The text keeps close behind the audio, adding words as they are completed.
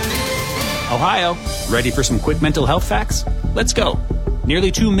Ohio, ready for some quick mental health facts? Let's go.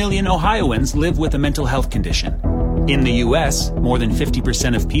 Nearly 2 million Ohioans live with a mental health condition. In the U.S., more than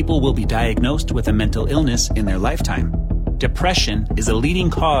 50% of people will be diagnosed with a mental illness in their lifetime. Depression is a leading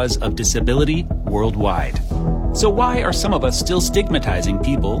cause of disability worldwide. So why are some of us still stigmatizing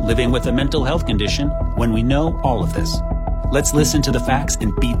people living with a mental health condition when we know all of this? Let's listen to the facts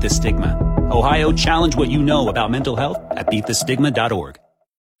and beat the stigma. Ohio, challenge what you know about mental health at beatthestigma.org.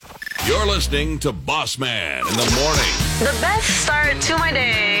 You're listening to Boss Man in the morning. The best start to my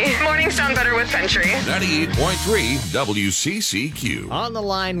day. Mornings sound better with Country. 98.3 WCCQ. On the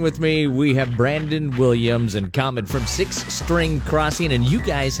line with me, we have Brandon Williams and Comet from Six String Crossing, and you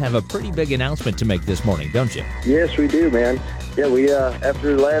guys have a pretty big announcement to make this morning, don't you? Yes, we do, man. Yeah, we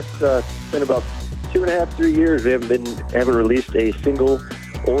after the last it's been about 2.5, 3 years, we haven't released a single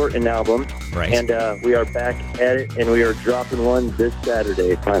or an album. Right. And we are back at it, and we are dropping one this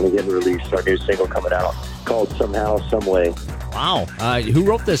Saturday, finally getting released. Our new single coming out called Somehow, Someway. Wow. Who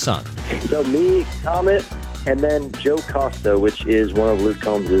wrote this song? So me, Comet, and then Joe Costa, which is one of Luke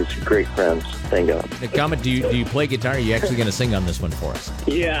Combs' great friends. Thank God. Hey, Comet, do you play guitar? Are you actually going to sing on this one for us?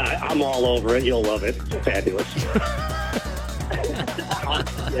 Yeah, I'm all over it. You'll love it. It's fabulous.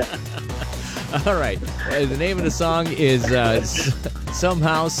 Yeah. All right. The name of the song is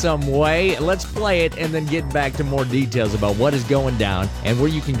Somehow, Some Way. Let's play it and then get back to more details about what is going down and where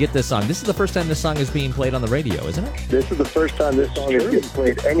you can get this song. This is the first time this song is being played on the radio, isn't it? This is the first time this song is getting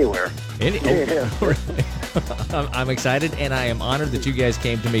played anywhere. Yeah. I'm excited, and I am honored that you guys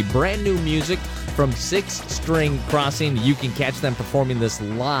came to me. Brand new music from Six String Crossing. You can catch them performing this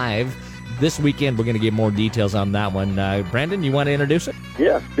live this weekend. We're going to get more details on that one. Brandon, you want to introduce it?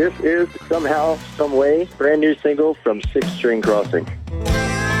 Yes, this is Somehow, Some Way, brand new single from Six String Crossing.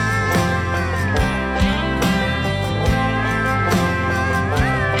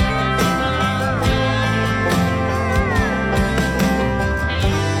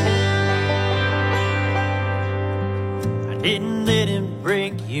 I didn't let it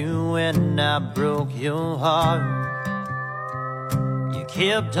break you when I broke your heart. You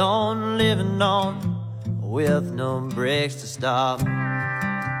kept on living on with no breaks to stop.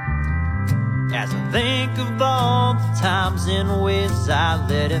 As I think of all the times and ways I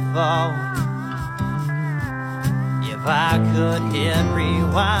let it fall, if I could hit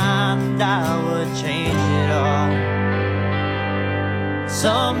rewind, I would change it all.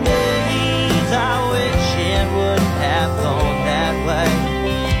 Some days I wish it wouldn't have gone that way.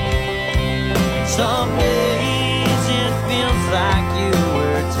 Some days it feels like you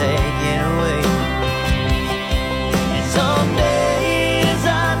were taken away. And some days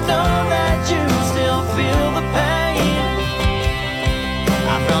I know that you still feel the pain.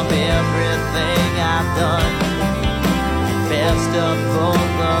 From everything I've done, best of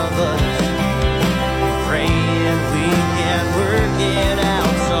both of us, praying we can work it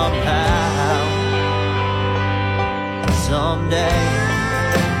out somehow, someday.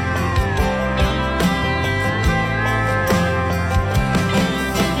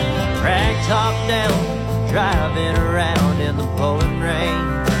 Rag top down, driving around in the pouring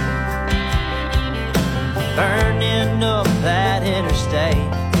rain, burning up that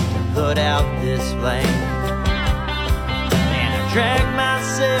interstate to put out this flame. And I drag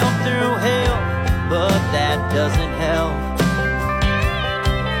myself through hell, but that doesn't help.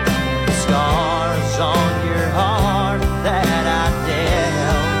 The scars on your heart that I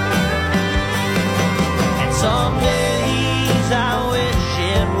dealt. And some days I wish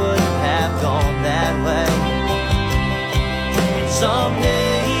it wouldn't have gone that way. And some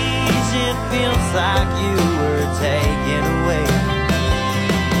days it feels like you were taken away.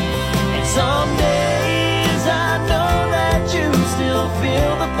 And some days I know that you still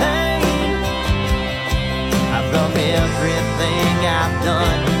feel the pain. From everything I've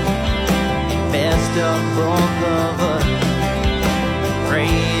done, best of both of us,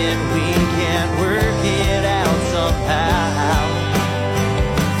 praying we can work it out somehow,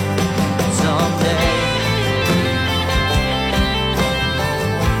 someday.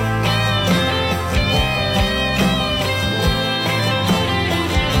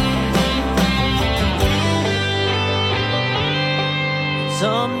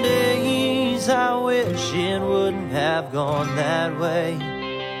 Some days I wish it wouldn't have gone that way.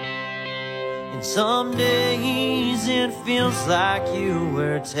 And some days it feels like you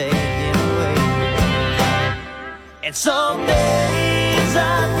were taken away. And some days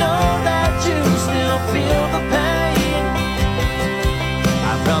I know that you still feel the pain.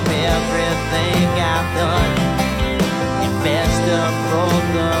 From everything I've done, best of both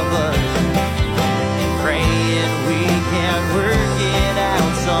of us, praying we can work it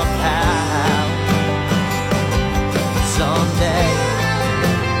out somehow.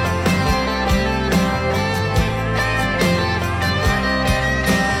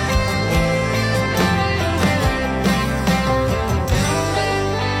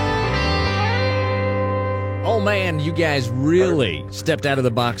 man, you guys really stepped out of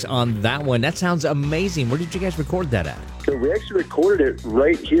the box on that one. That sounds amazing. Where did you guys record that at? So we actually recorded it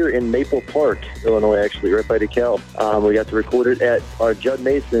right here in Maple Park, Illinois, actually, right by DeKalb. We got to record it at our Judd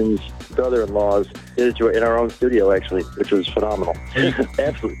Mason's brother-in-law's in our own studio, actually, which was phenomenal.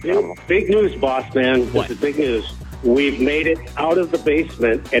 Absolutely phenomenal. Big news, boss man. What? This is big news. We've made it out of the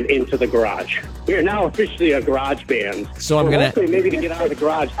basement and into the garage. We are now officially a garage band. So I'm We're gonna- hoping maybe to get out of the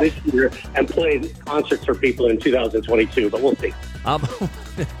garage this year and play concerts for people in 2022, but we'll see.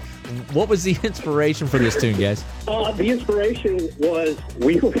 What was the inspiration for this tune, guys? The inspiration was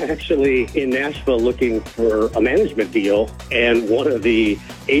we were actually in Nashville looking for a management deal, and one of the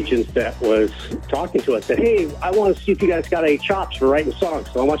agents that was talking to us said, "Hey, I want to see if you guys got any chops for writing songs,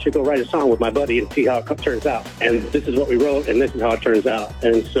 so I want you to go write a song with my buddy and see how it turns out." And this is what we wrote, and this is how it turns out.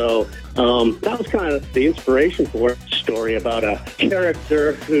 And so that was kind of the inspiration for a story about a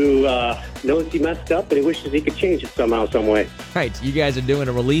character who knows he messed up and he wishes he could change it somehow, some way. Right, you guys are doing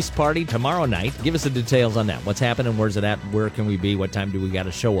a release party tomorrow night. Give us the details on that. What's happening? Where's it at? Where can we be? What time do we got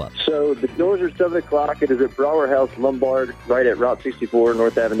to show up? So the doors are 7 o'clock. It is at Brower House Lombard, right at Route 64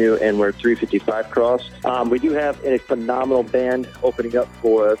 North Avenue, and we're at 355 Cross. We do have a phenomenal band opening up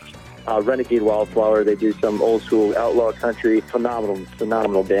for us. Renegade Wildflower. They do some old school outlaw country. Phenomenal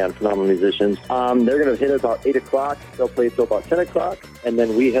band, phenomenal musicians. They're going to hit at about 8 o'clock. They'll play till about 10 o'clock, and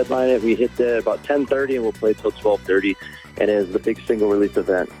then we headline it. We hit at about 10:30, and we'll play till 12:30. And it is the big single release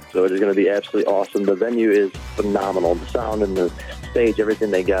event. So it is going to be absolutely awesome. The venue is phenomenal. The sound and the stage,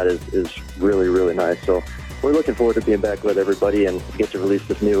 everything they got is really, really nice. So we're looking forward to being back with everybody and get to release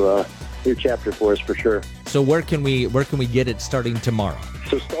this new chapter for us for sure. So where can we get it starting tomorrow?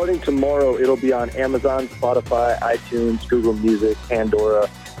 So starting tomorrow, it'll be on Amazon, Spotify, iTunes, Google Music, Pandora,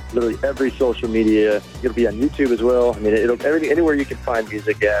 literally every social media. It'll be on YouTube as well. I mean, anywhere you can find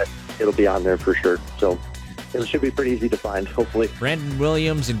music at, it'll be on there for sure. So it should be pretty easy to find, hopefully. Brandon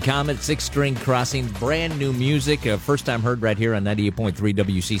Williams and Comet, Six String Crossing, brand new music, first time heard right here on 98.3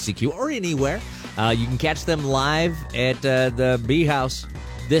 WCCQ or anywhere. You can catch them live at the Bee House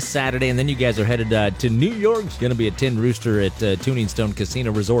this Saturday, and then you guys are headed to New York. It's going to be a Tin Rooster at Tuning Stone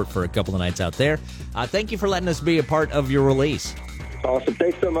Casino Resort for a couple of nights out there. Thank you for letting us be a part of your release. Awesome.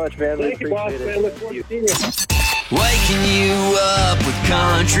 Thanks so much, man. Thank you, boss, man. Look forward to seeing you. Waking you up with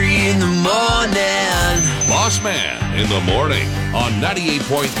country in the morning. Boss Man in the morning on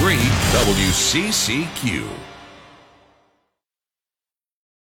 98.3 WCCQ.